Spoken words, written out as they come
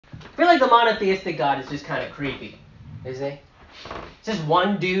feel like the monotheistic God is just kind of creepy, isn't he? It's just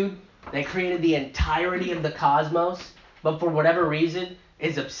one dude that created the entirety of the cosmos, but for whatever reason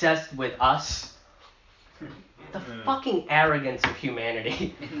is obsessed with us. The fucking arrogance of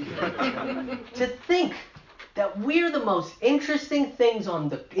humanity. To think that we're the most interesting things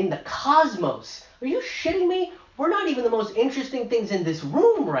in the cosmos. Are you shitting me? We're not even the most interesting things in this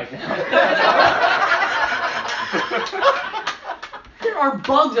room right now. There are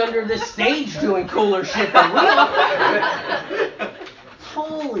bugs under this stage doing cooler shit than we are.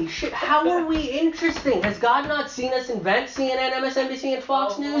 Holy shit, how are we interesting? Has God not seen us invent CNN, MSNBC, and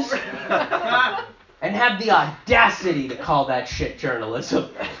Fox News? And have the audacity to call that shit journalism.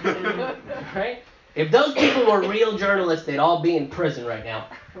 Right? If those people were real journalists, they'd all be in prison right now.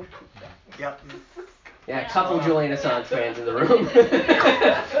 Yep. Yeah, a couple Julian Asange fans in the room.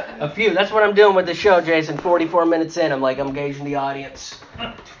 A few. That's what I'm doing with the show, Jason. 44 minutes in, I'm gauging the audience.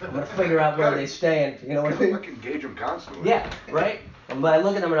 I'm going to figure out where they stand. You know what I mean? I can gauge them constantly. Yeah, right? But I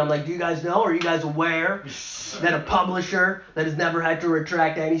look at them and I'm like, do you guys know? Are you guys aware that a publisher that has never had to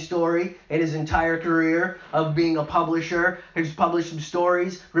retract any story in his entire career of being a publisher has published some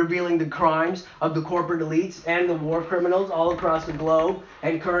stories revealing the crimes of the corporate elites and the war criminals all across the globe,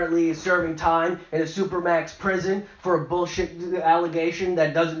 and currently is serving time in a supermax prison for a bullshit allegation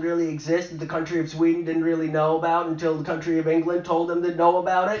that doesn't really exist, that the country of Sweden didn't really know about until the country of England told them to know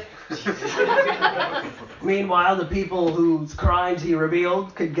about it? Meanwhile, the people whose crimes he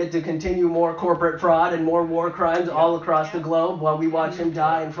revealed could get to continue more corporate fraud and more war crimes all across the globe while we watch him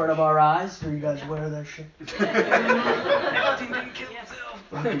die in front of our eyes. Are you guys aware of that shit? Epstein didn't kill himself.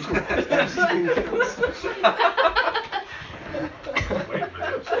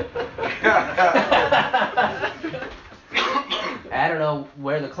 I don't know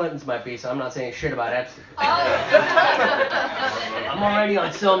where the Clintons might be, so I'm not saying shit about Epstein. I'm already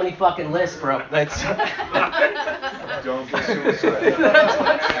on so many fucking lists, bro. That's Don't get suicidal.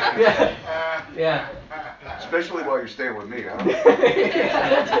 yeah. Especially while you're staying with me, huh? Yeah,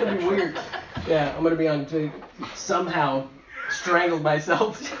 that's gonna be weird. Yeah, I'm gonna be on to somehow strangled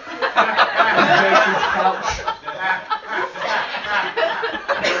myself on Jason's couch.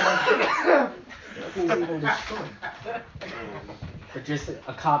 Nothing's even destroyed. But just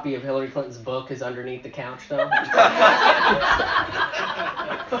a copy of Hillary Clinton's book is underneath the couch, though.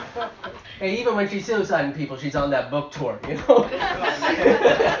 Hey, even when she's suiciding people, she's on that book tour, you know?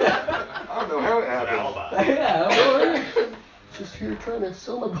 I don't know how it happened. Yeah, well, just here trying to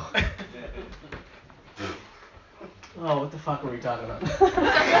sell my book. Oh, what the fuck were we talking about?